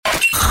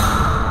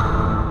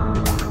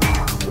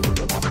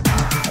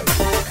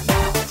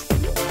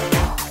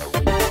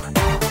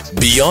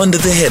Beyond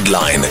the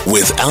Headline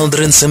with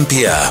Aldrin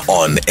Sampear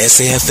on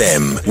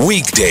SAFM.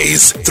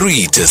 Weekdays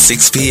 3 to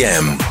 6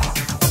 p.m.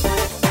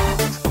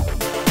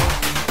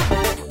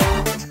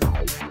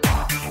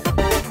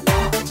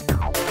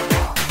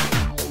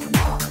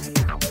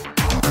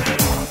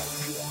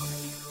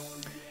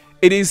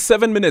 It is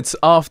 7 minutes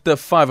after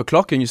 5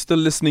 o'clock and you're still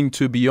listening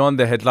to Beyond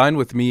the Headline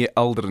with me,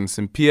 Aldrin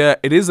Sampear.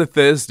 It is a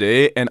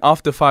Thursday and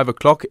after 5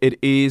 o'clock it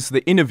is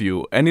the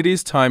interview and it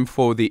is time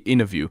for the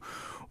interview.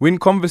 We're in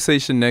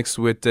conversation next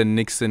with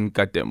Nixon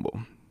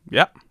Katembo.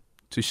 Yeah.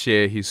 To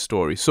share his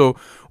story. So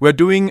we're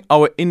doing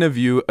our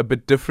interview a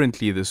bit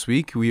differently this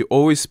week. We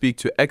always speak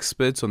to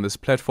experts on this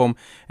platform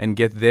and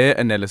get their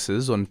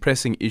analysis on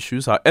pressing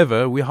issues.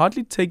 However, we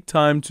hardly take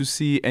time to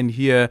see and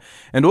hear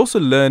and also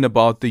learn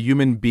about the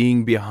human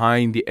being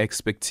behind the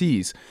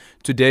expertise.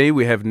 Today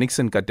we have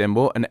Nixon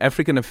Katembo, an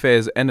African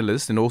affairs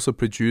analyst and also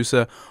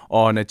producer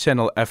on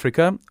Channel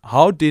Africa.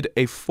 How did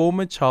a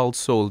former child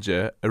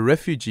soldier, a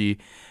refugee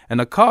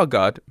and a car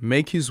guard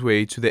make his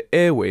way to the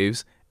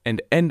airwaves and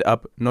end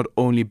up not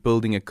only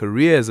building a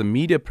career as a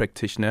media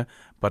practitioner,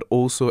 but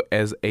also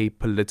as a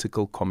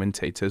political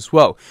commentator as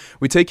well?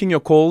 We're taking your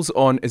calls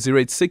on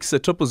 086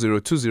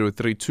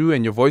 0002032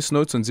 and your voice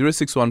notes on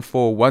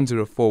 0614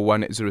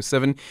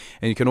 104107.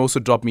 And you can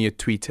also drop me a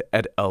tweet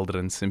at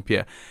Aldrin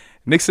Sampear.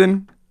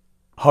 Nixon,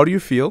 how do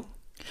you feel?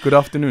 Good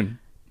afternoon.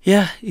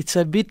 Yeah, it's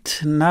a bit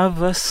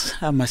nervous,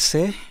 I must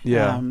say.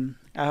 Yeah.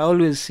 I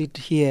always sit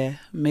here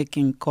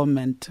making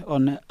comment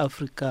on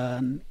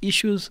African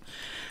issues.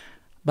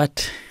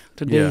 But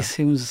today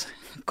seems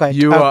quite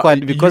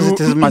awkward because it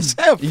is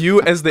myself.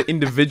 You as the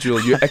individual,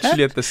 you're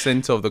actually at the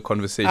center of the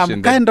conversation.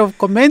 I'm kind of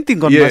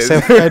commenting on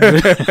myself.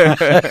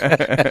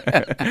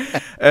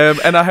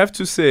 And I have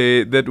to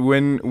say that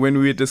when we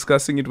were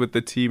discussing it with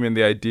the team and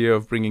the idea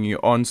of bringing you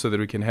on so that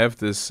we can have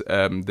this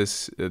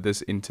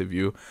this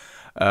interview,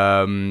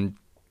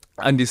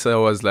 Andisa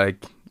was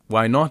like,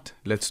 why not?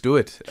 Let's do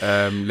it.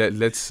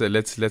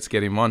 Let's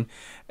get him on.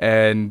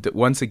 And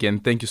once again,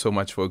 thank you so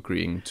much for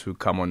agreeing to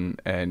come on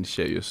and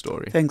share your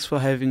story. Thanks for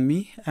having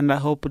me. And I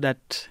hope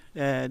that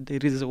there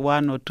is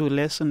one or two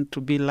lessons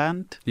to be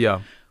learned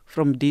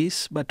from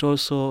this, but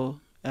also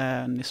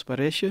an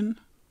inspiration.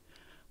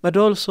 But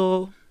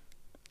also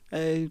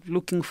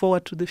looking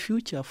forward to the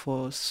future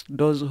for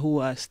those who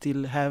are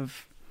still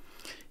have,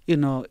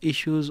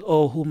 issues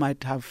or who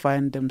might have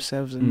found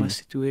themselves in my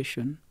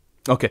situation.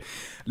 Okay,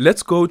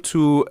 let's go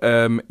to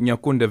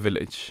Nyakunde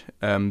village.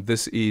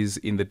 This is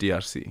in the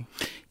DRC.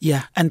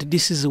 Yeah, and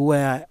this is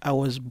where I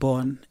was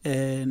born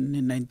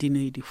in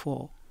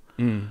 1984.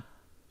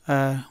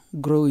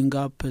 Growing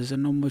up as a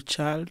normal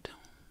child,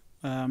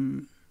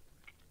 going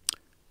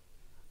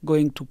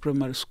to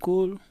primary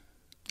school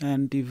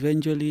and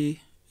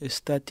eventually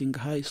starting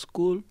high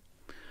school.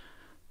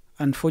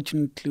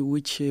 Unfortunately,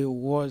 which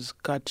was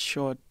cut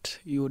short.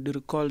 You would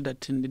recall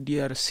that in the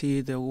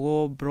DRC, the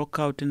war broke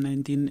out in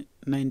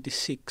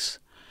 1996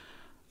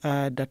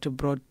 that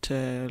brought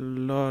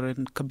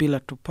Laurent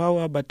Kabila to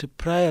power. But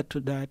prior to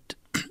that,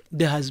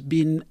 there has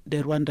been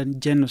the Rwandan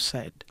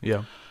genocide.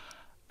 Yeah.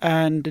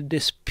 And the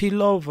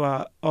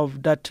spillover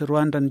of that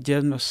Rwandan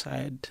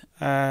genocide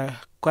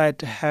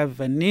quite had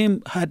an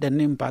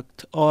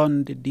impact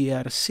on the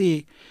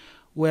DRC,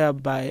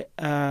 whereby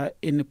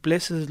in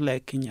places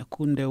like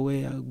Nyakunde,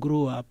 where I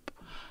grew up,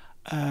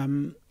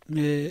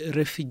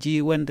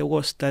 refugee, when the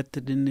war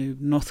started in the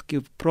North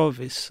Kivu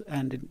province,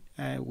 and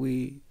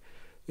we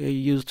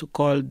used to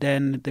call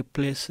then the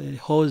place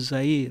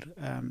Zaire,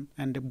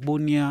 and the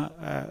Bunia,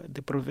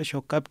 the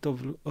provincial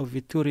capital of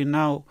Ituri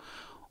now,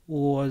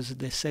 was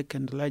the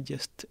second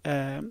largest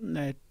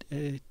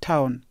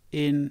town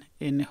in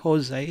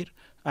Zaire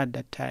at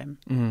that time.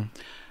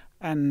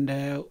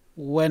 And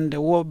when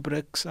the war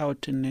breaks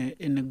out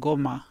in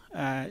Goma,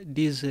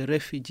 these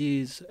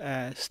refugees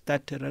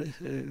started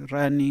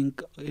running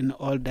in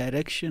all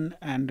directions,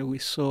 and we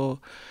saw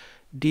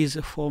these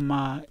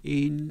former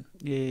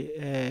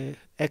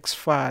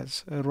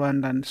ex-FARS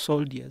Rwandan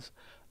soldiers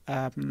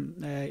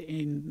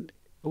in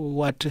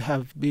what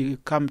have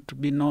become to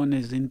be known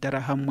as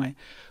Interahamwe,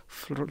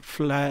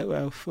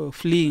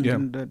 fleeing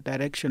in the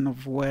direction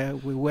of where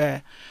we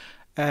were.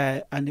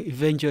 And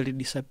eventually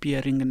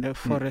disappearing in the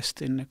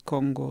forest in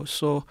Congo.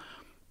 So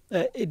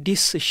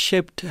this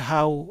shaped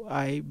how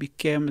I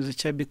became as a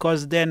child,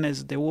 because then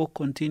as the war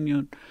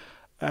continued,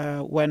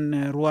 when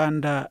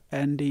Rwanda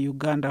and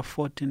Uganda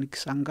fought in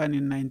Kisangani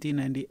in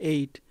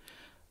 1998,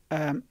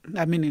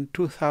 in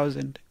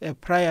 2000.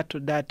 Prior to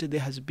that,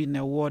 there has been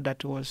a war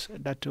that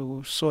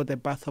saw the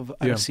birth of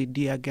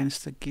RCD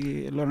against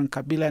Laurent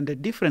Kabila, and the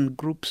different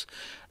groups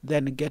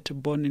then get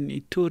born in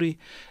Ituri,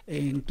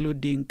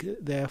 including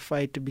the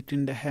fight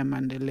between the Hem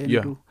and the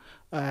Lendu,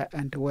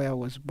 and where I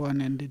was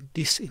born. And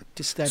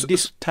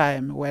this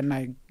time when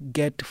I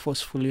get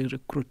forcefully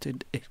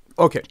recruited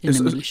Okay. in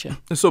the militia.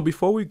 So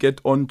before we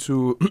get on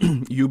to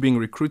you being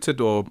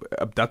recruited or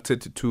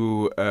abducted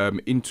to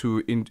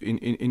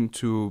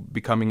into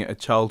becoming a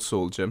child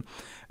soldier,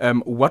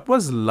 what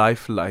was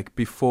life like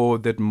before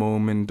that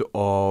moment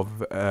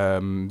of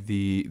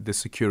the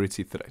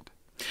security threat?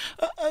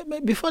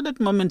 Before that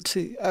moment,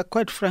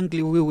 quite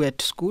frankly, we were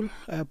at school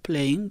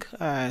playing,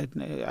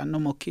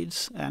 normal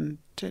kids, and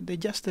they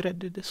just read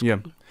the school. Yeah.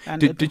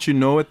 And Did you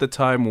know at the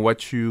time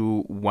what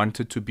you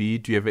wanted to be?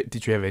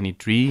 Did you have any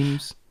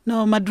dreams?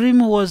 No, my dream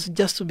was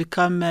just to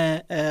become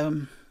a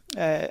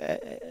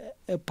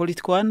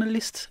political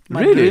analyst.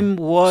 My Really? dream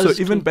was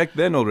so even back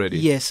then already.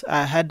 Yes,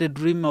 I had a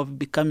dream of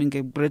becoming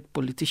a great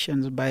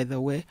politician. By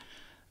the way,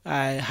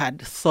 I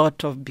had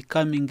thought of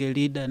becoming a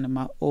leader in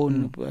my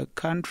own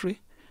country.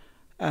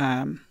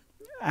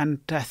 And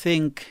I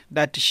think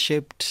that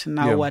shaped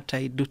now what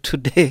I do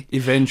today.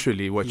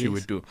 Eventually what you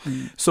would do.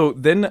 So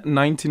then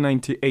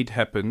 1998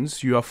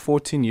 happens. You are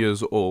 14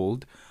 years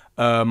old.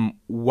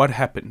 What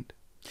happened?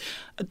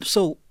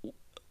 So,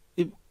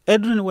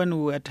 Edwin, when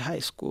we were at high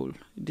school,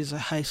 these are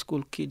high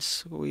school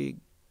kids, we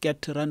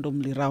get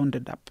randomly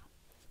rounded up.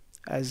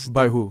 As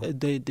by who?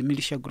 The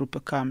militia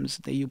group comes,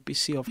 the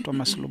UPC of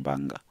Thomas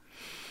Lubanga.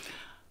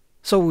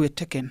 So we were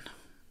taken.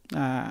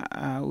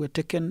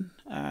 To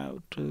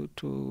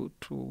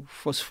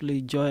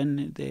forcefully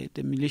join the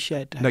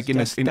militia. Like in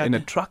a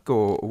truck,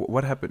 or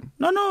what happened?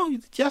 No,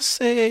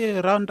 just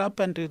round up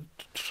and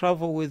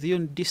travel with you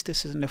in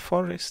distances in the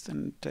forest,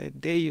 and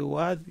there you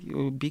are,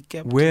 you'll be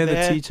kept. Where are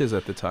there. the teachers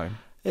at the time?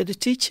 The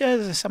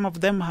teachers, some of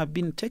them have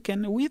been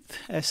taken with,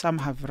 some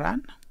have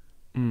run,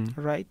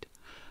 right?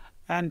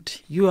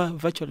 And you are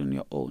virtually on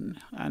your own.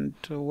 And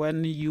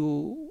when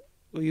you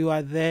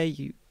are there,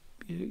 you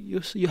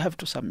have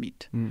to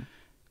submit.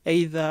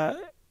 Either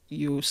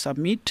you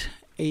submit,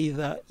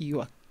 either you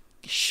are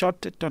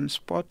shot at on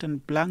spot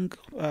and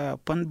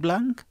point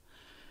blank.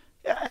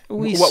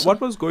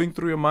 What was going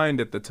through your mind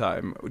at the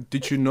time?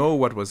 Did you know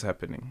what was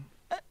happening?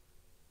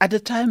 At the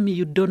time,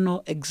 you don't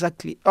know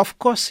exactly. Of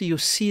course, you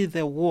see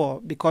the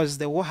war because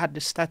the war had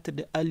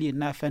started early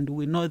enough, and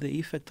we know the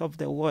effect of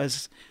the war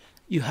is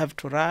you have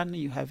to run,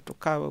 you have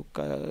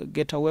to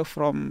get away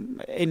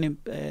from any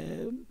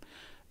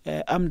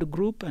armed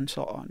group and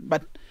so on.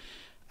 But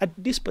at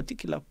this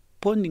particular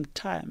point in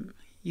time,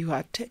 you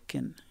are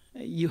taken.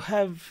 You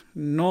have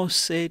no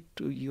say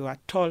to. You are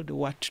told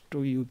what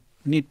you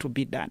need to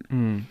be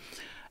done.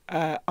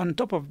 On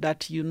top of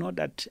that, you know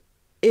that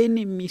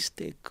any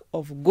mistake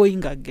of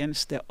going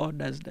against the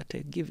orders that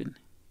are given,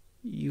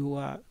 you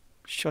are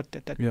shot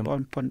at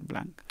point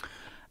blank.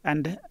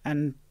 And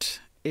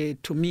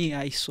to me,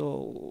 I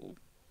saw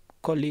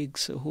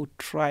colleagues who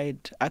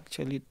tried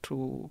actually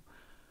to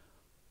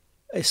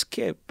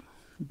escape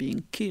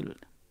being killed.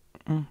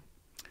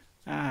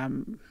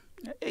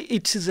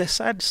 It is a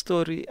sad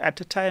story. At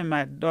the time,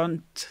 I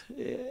don't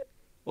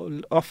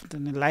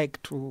often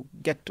like to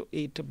get to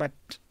it, but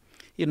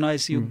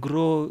as you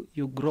grow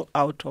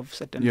out of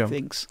certain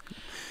things.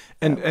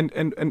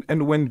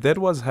 And when that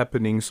was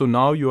happening, so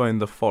now you are in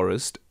the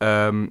forest.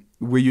 Were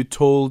you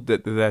told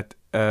that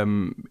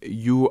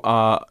you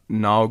are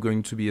now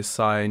going to be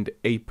assigned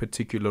a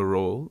particular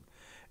role?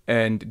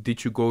 And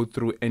did you go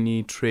through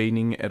any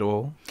training at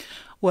all?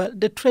 Well,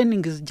 the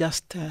training is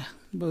just,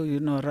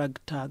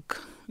 ragtag.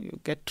 You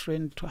get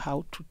trained to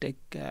how to take,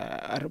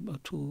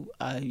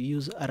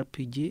 use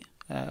RPG.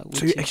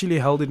 So you actually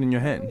held it in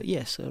your hand?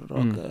 Yes, a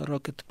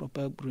rocket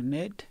propelled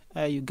grenade.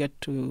 You get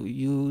to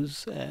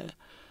use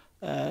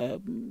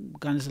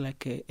guns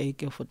like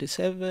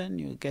AK-47.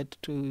 You get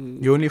to...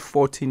 You're only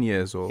 14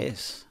 years old?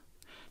 Yes.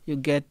 You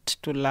get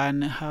to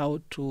learn how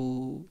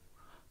to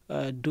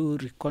do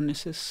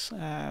reconnaissance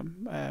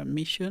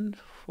mission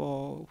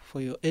for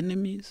your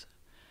enemies.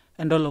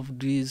 And all of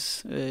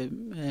these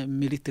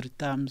military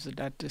terms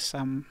that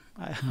some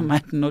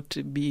might not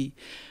be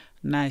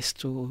nice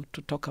to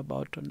talk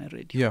about on a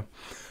radio.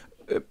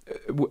 Yeah,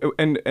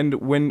 and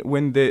when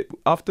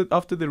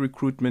after the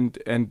recruitment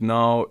and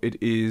now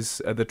it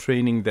is the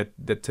training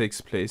that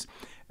takes place.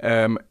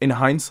 In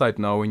hindsight,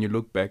 now when you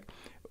look back,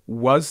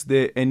 was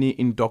there any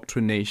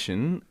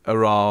indoctrination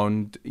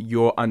around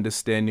your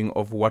understanding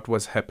of what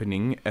was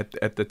happening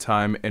at the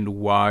time and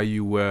why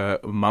you were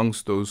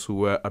amongst those who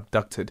were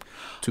abducted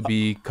to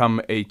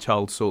become a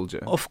child soldier?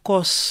 Of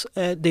course,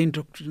 the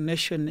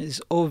indoctrination is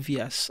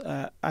obvious.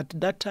 At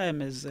that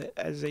time, as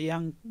a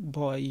young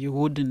boy, you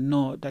wouldn't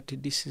know that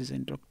this is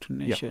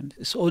indoctrination.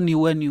 Yeah. It's only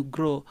when you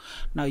grow,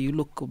 now you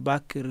look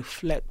back,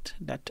 reflect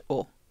that,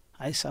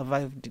 I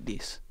survived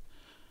this.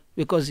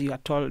 Because you are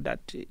told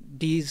that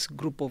this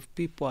group of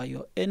people are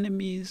your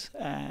enemies,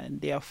 and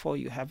therefore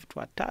you have to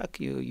attack.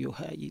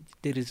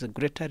 There is a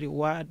greater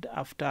reward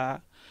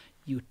after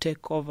you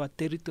take over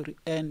territory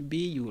A and B.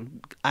 You will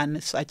earn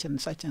such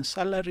and such and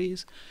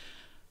salaries,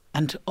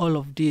 and all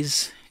of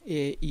this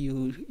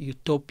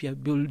utopia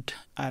built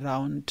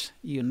around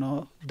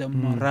the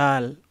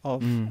morale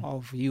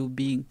of you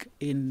being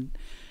in.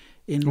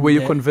 Were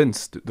you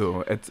convinced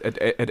though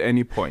at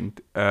any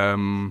point?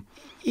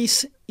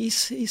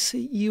 is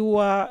you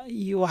are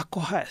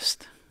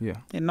coerced. Yeah.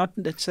 And not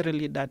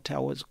necessarily that I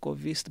was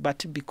coerced,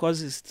 but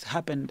because it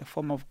happened in the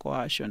form of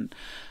coercion.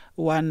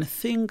 One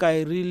thing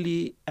I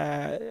really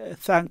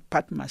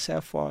pat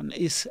myself on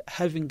is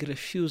having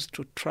refused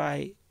to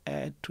try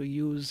to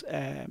use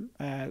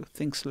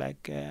things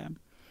like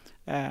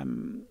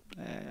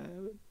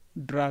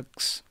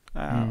drugs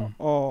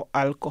or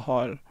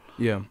alcohol.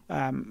 Yeah.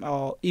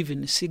 Or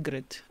even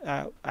cigarette.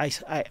 I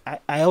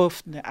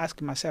often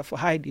ask myself,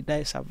 how did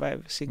I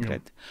survive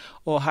cigarette?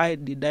 Or how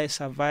did I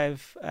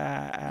survive,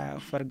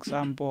 for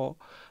example,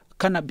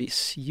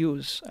 cannabis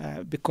use?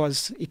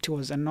 Because it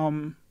was a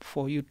norm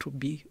for you to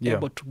be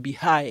able to be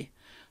high,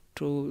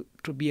 to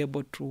be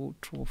able to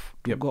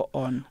go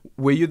on.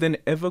 Were you then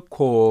ever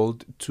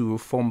called to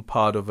form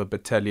part of a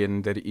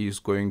battalion that is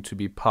going to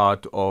be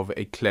part of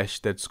a clash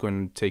that's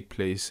going to take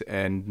place,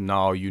 and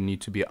now you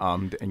need to be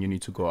armed and you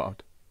need to go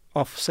out?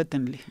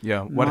 Certainly.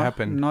 Yeah. What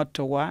happened? Not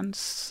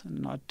once,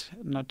 not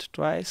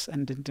twice,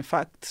 and in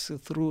fact,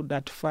 through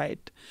that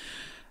fight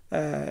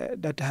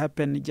that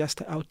happened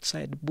just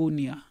outside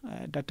Bunia,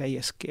 that I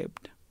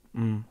escaped.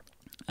 Did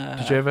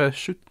you ever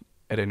shoot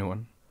at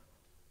anyone?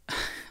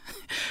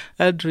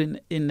 Aldrin,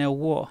 in a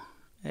war,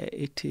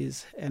 it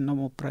is a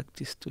normal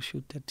practice to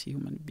shoot at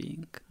human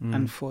being.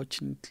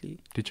 Unfortunately.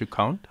 Did you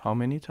count how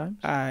many times?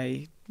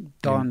 I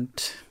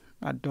don't.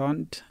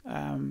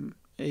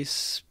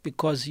 It's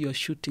because you're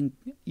shooting.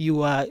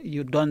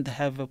 You don't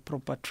have a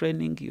proper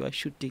training. You are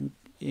shooting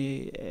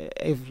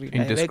every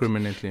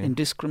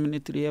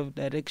indiscriminately every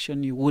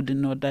direction. You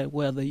wouldn't know that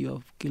whether you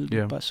have killed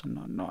a person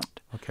or not.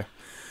 Okay.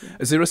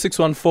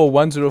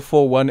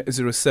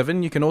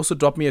 0614-104-107. You can also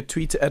drop me a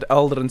tweet at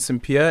Aldrin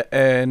Simpier,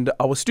 and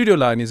our studio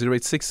line is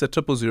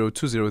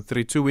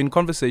 086-000-2032. We're in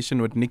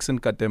conversation with Nixon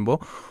Katembo,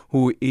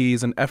 who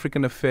is an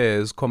African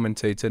affairs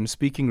commentator and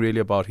speaking really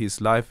about his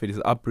life,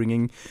 his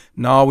upbringing.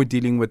 Now we're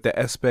dealing with the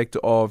aspect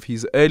of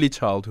his early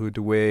childhood,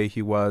 where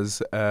he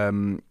was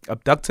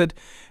abducted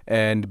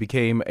and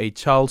became a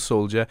child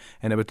soldier,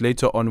 and a bit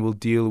later on we'll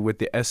deal with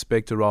the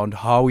aspect around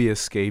how he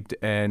escaped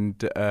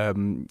and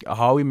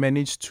how he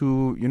managed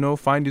to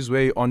find his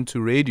way onto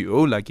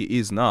radio like he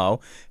is now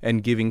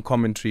and giving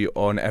commentary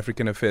on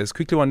African affairs.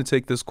 Quickly want to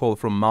take this call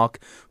from Mark,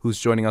 who's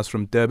joining us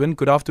from Durban.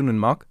 Good afternoon,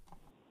 Mark.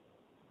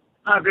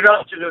 Good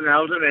afternoon,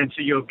 Alden, and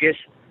to your guest.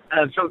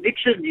 So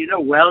Nixon,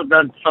 well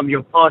done from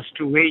your past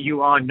to where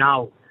you are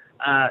now.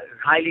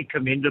 Highly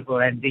commendable,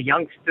 and the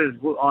youngsters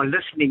who are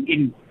listening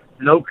in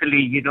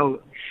locally,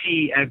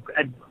 see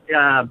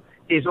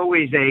there's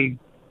always a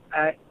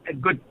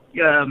good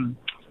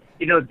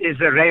there's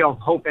a ray of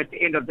hope at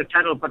the end of the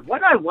tunnel. But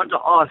what I want to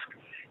ask,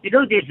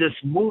 there's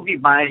this movie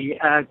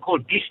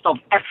called Beast of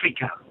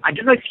Africa. I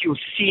don't know if you've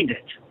seen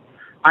it.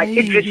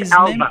 Idris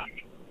Elba.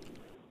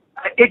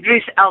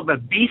 Idris Elba,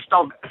 Beast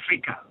of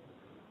Africa.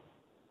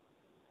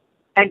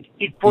 And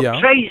it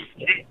portrays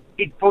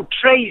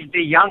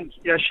the young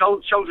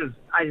soldiers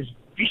as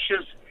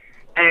vicious,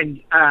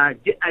 and I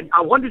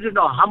wanted to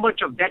know how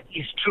much of that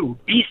is true.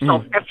 Beast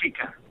of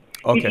Africa.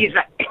 Okay. It is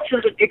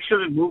an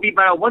excellent movie,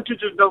 but I wanted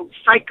to know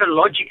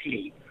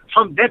psychologically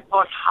from that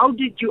past, how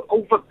did you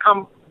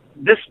overcome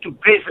this to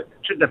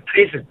the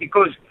present?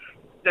 Because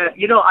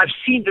I've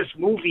seen this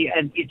movie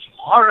and it's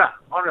horror.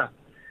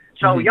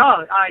 So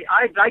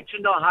I'd like to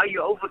know how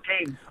you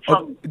overcame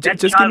from that.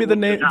 Just give me the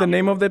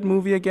name of that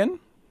movie again.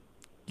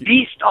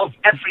 Beast of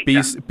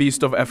Africa.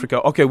 Beast of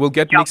Africa. Okay, we'll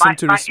get Nixon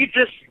to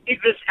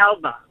Idris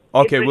Elba.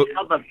 Okay,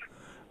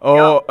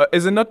 Elba.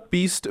 Is it not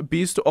Beast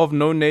of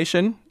No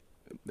Nation?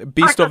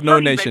 Beast of No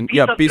Nation.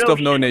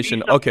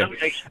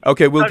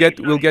 Okay, we'll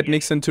get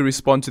Nixon to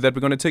respond to that.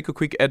 We're going to take a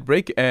quick ad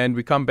break, and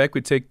we come back.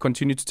 We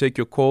continue to take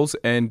your calls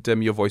and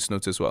your voice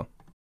notes as well.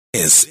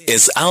 This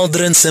is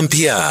Aldrin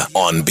Simpier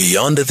on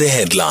Beyond the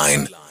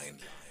Headline.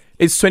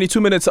 It's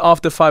 22 minutes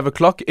after 5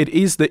 o'clock. It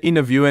is the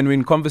Innerview, and we're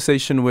in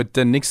conversation with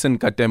Nixon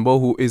Katembo,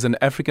 who is an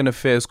African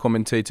affairs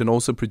commentator and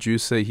also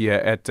producer here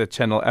at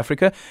Channel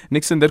Africa.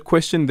 Nixon, that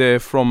question there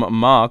from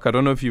Mark, I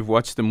don't know if you've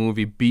watched the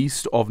movie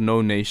Beast of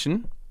No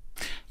Nation.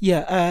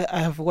 Yeah,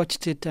 I have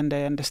watched it, and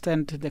I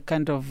understand the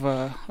kind of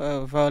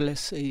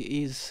violence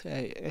is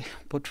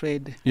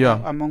portrayed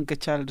among the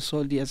child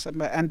soldiers,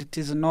 and it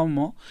is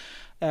normal,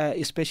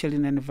 especially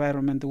in an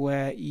environment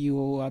where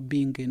you are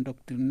being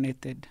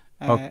indoctrinated.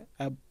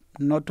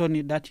 Not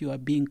only that, you are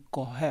being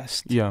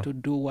coerced to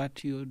do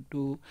what you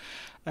do,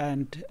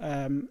 and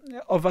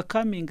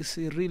overcoming is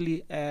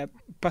really a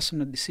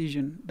personal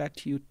decision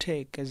that you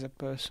take as a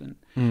person,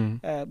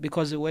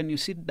 because when you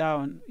sit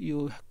down,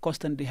 you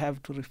constantly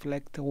have to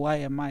reflect, why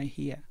am I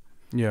here?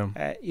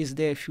 Is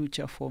there a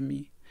future for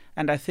me?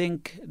 And I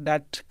think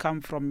that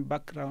comes from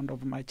background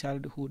of my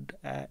childhood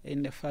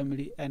in the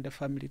family and the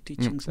family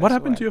teachings. What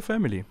happened to your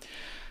family?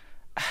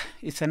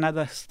 It's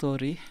another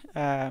story.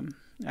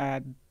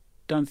 I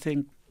don't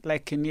think,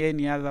 like in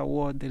any other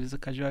war, there is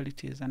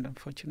casualties, and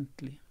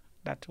unfortunately,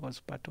 that was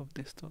part of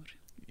the story.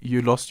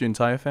 You lost your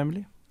entire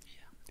family?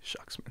 Yeah.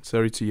 Shucks, man.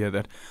 Sorry to hear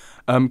that.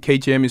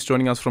 KJM is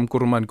joining us from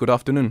Kuruman. Good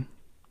afternoon.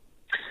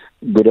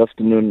 Good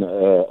afternoon,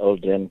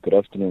 Aldrin. Good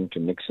afternoon to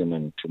Nixon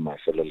and to my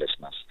fellow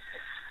listeners.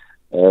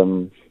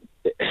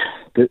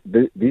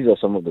 These are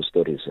some of the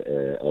stories,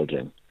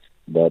 Aldrin,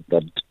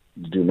 that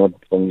do not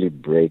only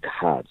break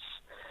hearts,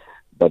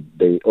 but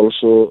they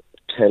also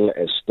tell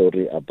a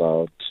story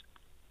about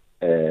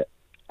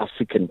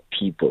African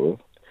people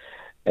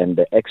and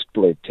the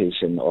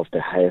exploitation of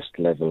the highest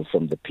level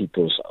from the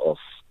peoples of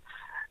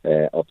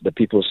the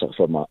peoples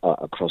from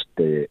across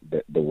the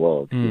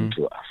world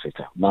into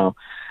Africa. Now,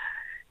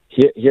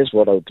 here's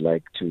what I would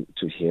like to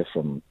hear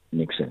from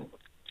Nixon.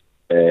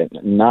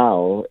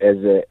 Now, as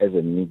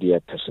a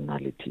media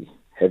personality,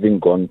 having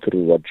gone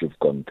through what you've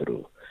gone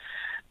through,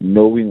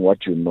 knowing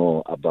what you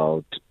know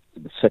about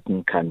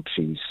certain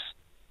countries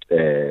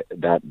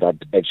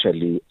that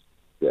actually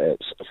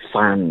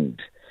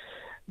fund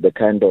the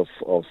kind of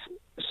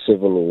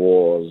civil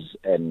wars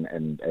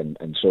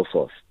and so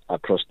forth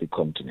across the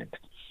continent,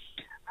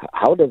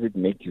 how does it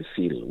make you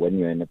feel when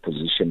you're in a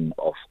position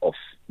of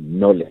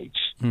knowledge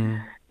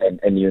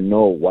and you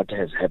know what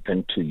has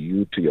happened to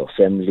you, to your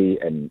family,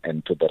 and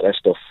to the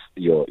rest of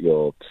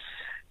your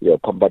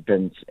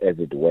combatants, as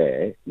it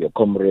were, your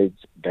comrades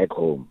back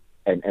home,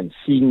 and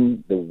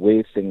seeing the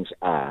way things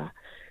are,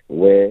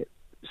 where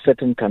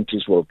certain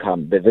countries will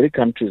come, the very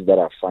countries that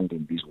are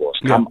funding these wars,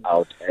 come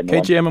out and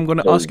KGM, I'm going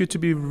to ask you to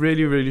be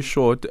really, really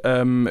short.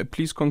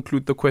 Please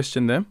conclude the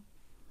question there.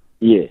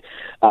 Yeah,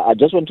 I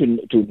just want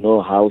to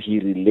know how he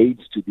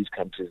relates to these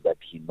countries that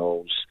he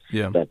knows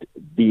that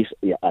these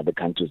are the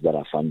countries that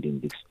are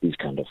funding these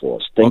kind of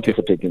wars. Thank you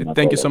for taking my call.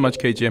 Thank you so much,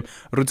 KGM.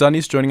 Rudzani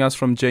is joining us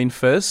from Jane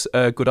First.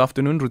 Good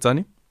afternoon,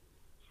 Rudzani.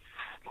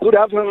 Good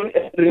afternoon.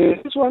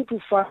 I just want to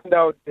find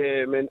out,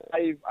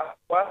 I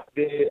watched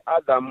the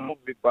other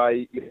movie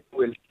by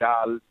Emmanuel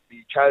Dahl,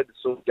 The Child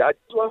Soldier. I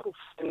just want to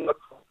find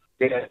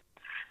out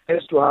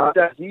as to how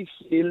does he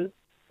feel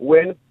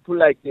when people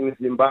like in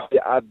Zimbabwe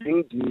are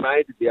being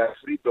denied their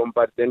freedom,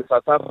 but then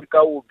South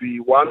Africa will be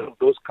one of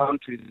those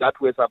countries that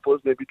were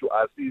supposed maybe to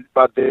assist,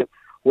 but then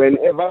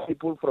whenever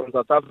people from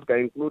South Africa,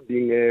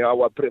 including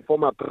our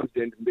former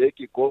president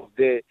Mbeki, goes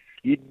there,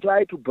 he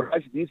tried to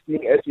brush this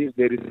thing as if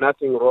there is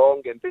nothing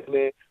wrong, and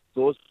then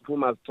those people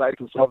must try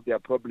to solve their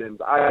problems.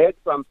 I had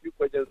some few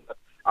questions that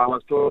I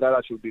was told that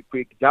I should be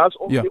quick, just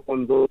only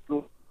on those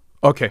two.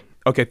 Okay.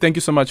 Thank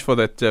you so much for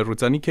that,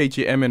 Rudzani.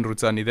 KGM and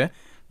Rudzani there.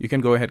 You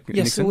can go ahead,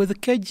 Yes, Nixon. with the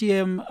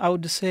KGM, I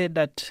would say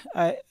that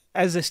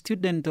as a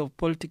student of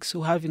politics,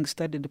 who having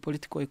studied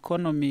political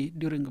economy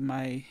during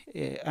my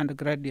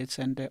undergraduates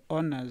and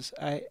honors,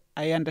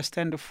 I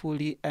understand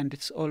fully, and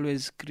it's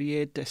always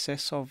create a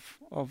sense of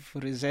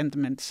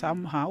resentment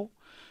somehow,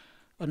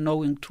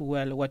 knowing too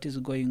well what is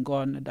going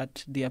on,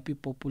 that there are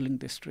people pulling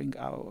the string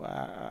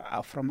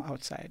out from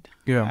outside.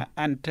 Yeah.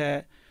 And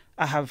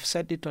I have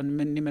said it on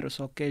numerous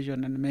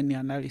occasions and many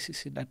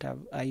analyses that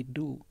I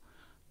do,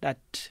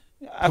 that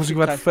because you've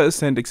got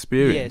first-hand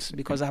experience. Yes,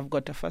 because I've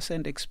got a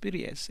first-hand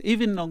experience.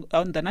 Even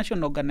on the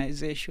national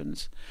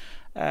organizations,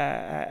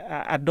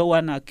 I don't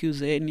want to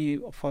accuse any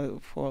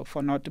for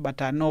not,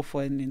 but I know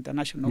for an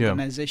international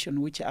organization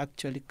which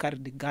actually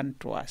carried the gun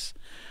to us.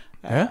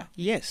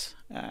 Yes.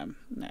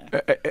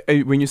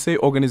 When you say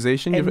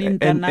organization, you have an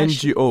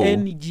NGO.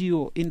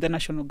 NGO,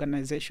 international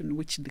organization,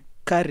 which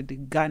carried the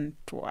gun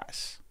to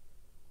us.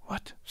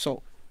 What?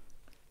 So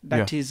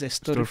that is a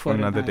story for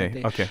another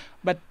day. Okay.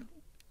 But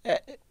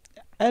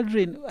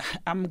Aldrin,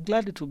 I'm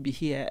glad to be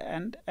here,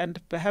 and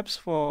perhaps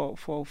for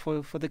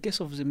the case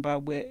of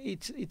Zimbabwe,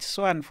 it's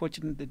so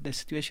unfortunate that the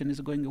situation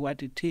is going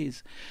what it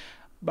is.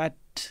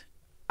 But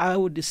I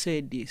would say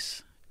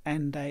this,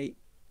 and I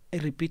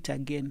repeat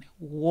again: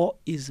 war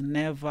is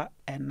never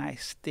a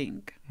nice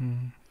thing.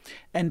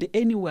 And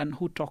anyone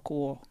who talk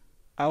war,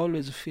 I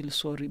always feel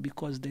sorry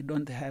because they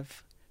don't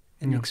have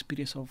an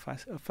experience of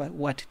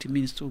what it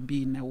means to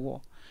be in a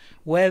war.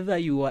 Whether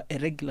you are a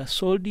regular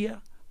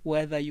soldier,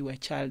 whether you are a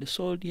child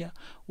soldier,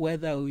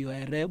 whether you are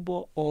a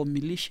rebel or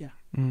militia,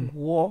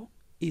 war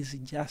is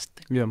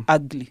just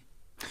ugly.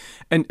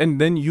 And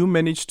then you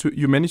managed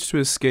to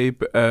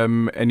escape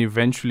and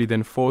eventually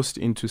then forced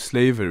into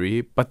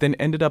slavery, but then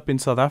ended up in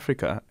South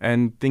Africa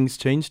and things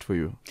changed for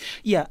you.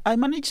 Yeah, I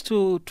managed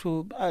to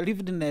I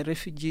lived in a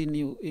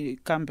refugee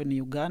camp in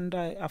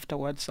Uganda.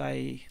 Afterwards,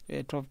 I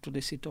drove to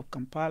the city of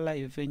Kampala.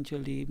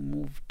 Eventually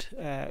moved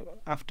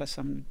after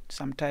some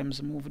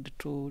times moved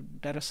to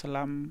Dar es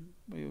Salaam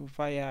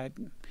via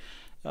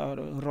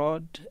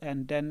road,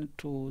 and then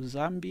to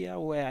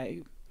Zambia, where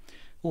I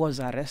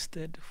was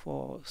arrested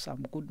for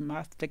some good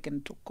math,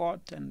 taken to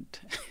court, and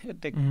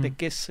the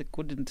case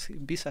couldn't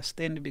be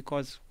sustained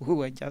because we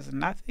were just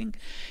nothing.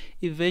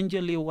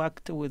 Eventually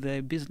worked with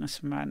a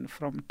businessman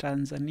from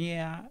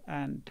Tanzania,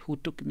 and who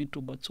took me to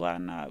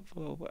Botswana.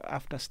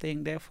 After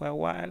staying there for a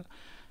while,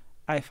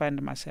 I find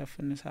myself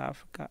in South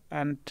Africa,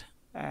 and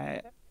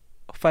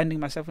finding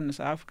myself in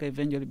South Africa,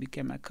 eventually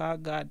became a car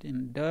guard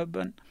in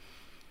Durban,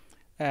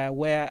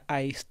 where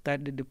I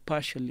studied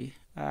partially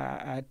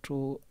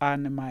to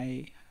earn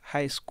my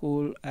high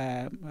school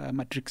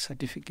matric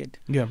certificate.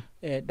 Yeah.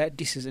 That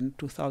this is in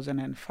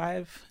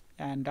 2005,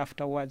 and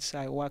afterwards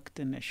I worked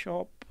in a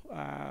shop.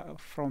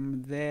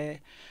 From there,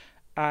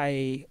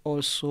 I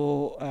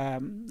also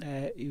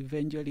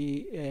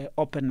eventually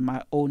opened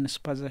my own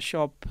spaza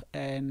shop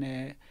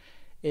and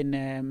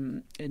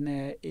in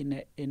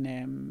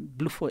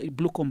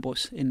Blue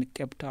Combos in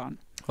Cape Town.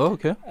 Oh,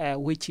 okay.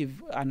 Which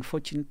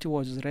unfortunately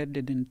was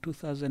raided in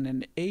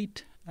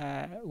 2008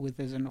 with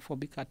a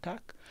xenophobic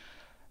attack.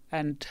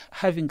 And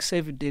having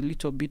saved a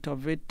little bit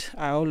of it,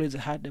 I always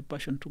had a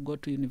passion to go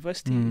to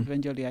university.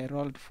 Eventually, I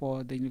enrolled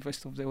for the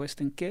University of the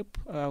Western Cape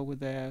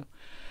with a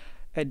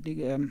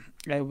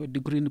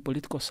degree in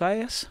political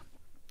science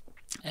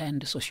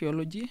and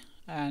sociology.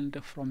 And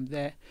from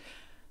there,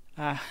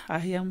 I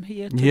am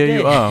here today. Here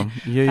you are.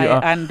 Here you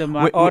are. And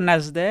my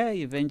honors there.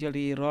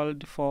 Eventually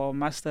enrolled for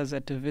masters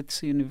at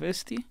Wits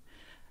University,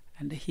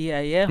 and here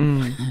I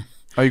am.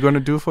 Are you going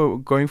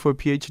to going for a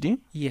PhD?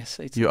 Yes,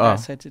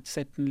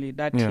 certainly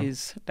that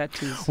is.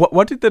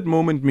 What did that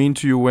moment mean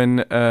to you when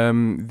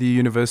the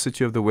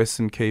University of the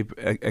Western Cape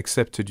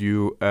accepted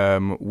you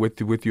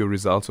with your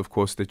results, of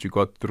course, that you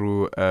got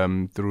through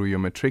your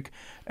matric,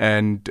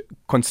 and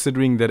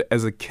considering that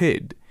as a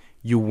kid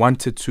you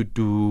wanted to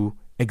do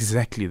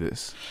exactly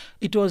this?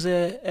 It was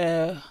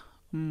a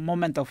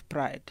moment of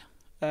pride.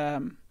 I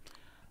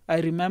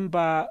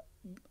remember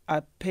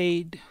I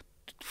paid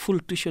full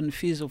tuition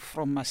fees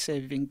from my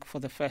saving for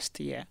the first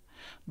year,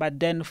 but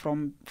then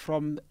from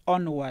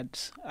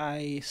onwards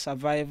I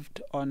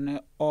survived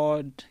on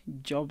odd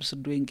jobs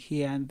doing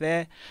here and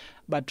there,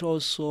 but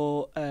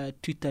also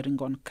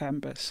tutoring on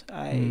campus.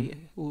 I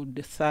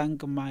would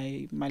thank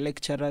my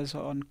lecturers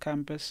on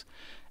campus,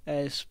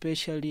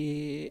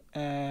 especially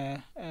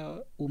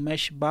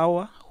Umesh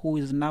Bawa, who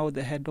is now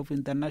the head of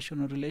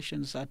international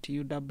relations at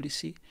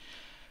UWC.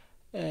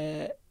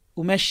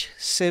 Umesh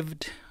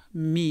saved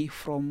me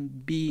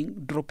from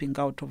dropping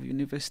out of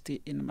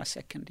university in my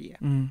second year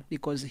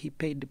because he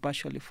paid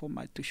partially for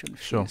my tuition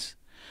fees. Sure.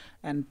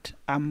 And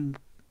I'm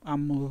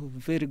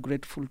very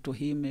grateful to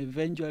him.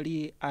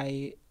 Eventually,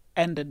 I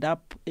ended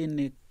up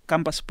in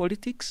campus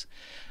politics,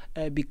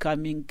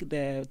 becoming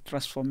the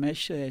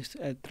transformation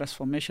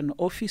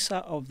officer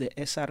of the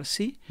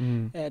SRC.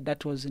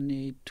 That was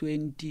in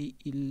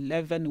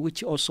 2011,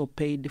 which also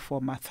paid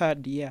for my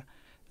third year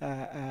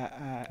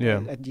at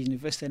the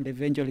university, and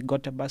eventually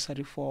got a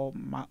bursary for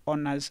my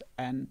honors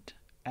and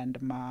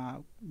my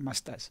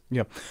masters.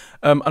 Yeah.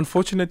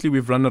 Unfortunately,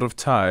 we've run out of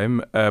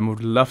time.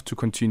 Would love to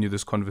continue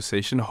this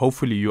conversation.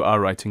 Hopefully, you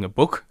are writing a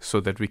book so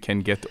that we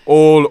can get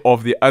all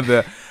of the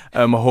other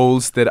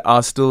holes that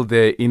are still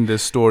there in the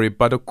story.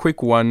 But a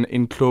quick one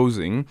in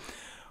closing.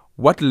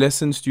 What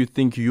lessons do you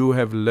think you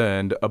have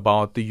learned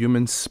about the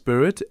human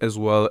spirit as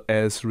well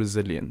as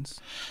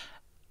resilience?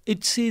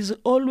 It is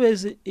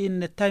always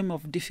in a time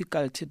of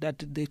difficulty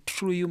that the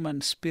true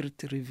human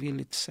spirit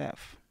reveals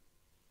itself.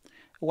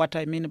 What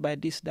I mean by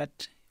this,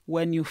 that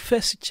when you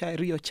face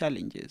real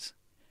challenges,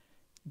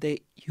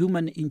 the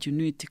human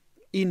ingenuity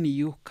in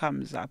you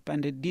comes up,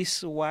 and this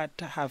is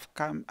what I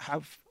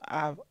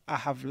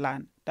have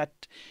learned,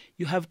 that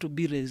you have to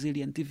be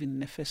resilient even in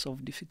the face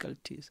of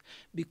difficulties,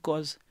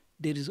 because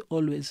there is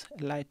always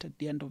a light at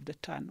the end of the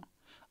tunnel.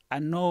 I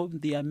know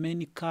there are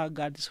many car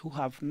guards who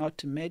have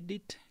not made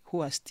it, who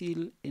are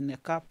still in a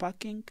car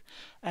parking,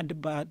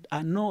 but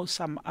I know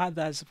some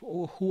others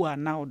who are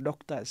now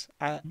doctors.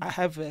 I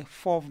have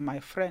 4 of my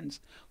friends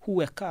who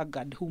were car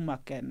guard whom I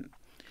can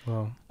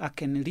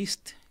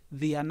list.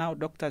 They are now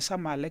doctors.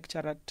 Some are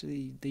lecturer at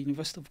the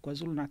University of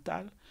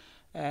KwaZulu-Natal,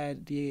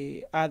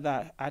 the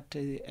other at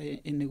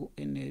in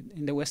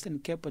the Western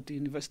Cape at the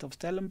University of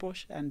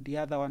Stellenbosch, and the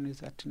other one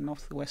is at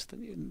Northwest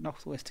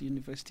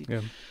University.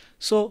 Yeah.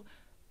 So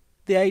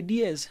the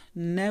idea is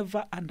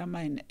never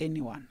undermine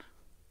anyone.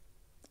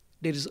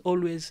 There is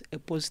always a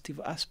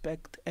positive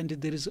aspect, and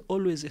there is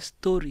always a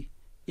story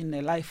in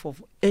the life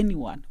of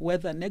anyone,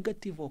 whether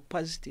negative or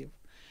positive.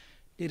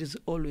 There is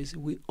always,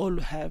 we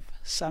all have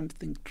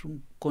something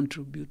to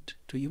contribute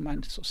to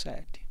human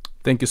society.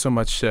 Thank you so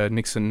much,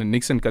 Nixon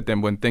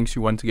Katembo, and thanks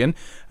you once again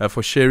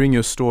for sharing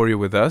your story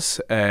with us.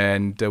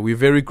 And we're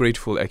very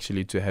grateful,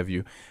 actually, to have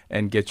you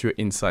and get your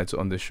insights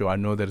on the show. I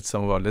know that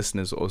some of our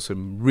listeners also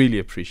really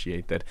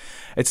appreciate that.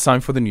 It's time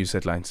for the news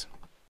headlines.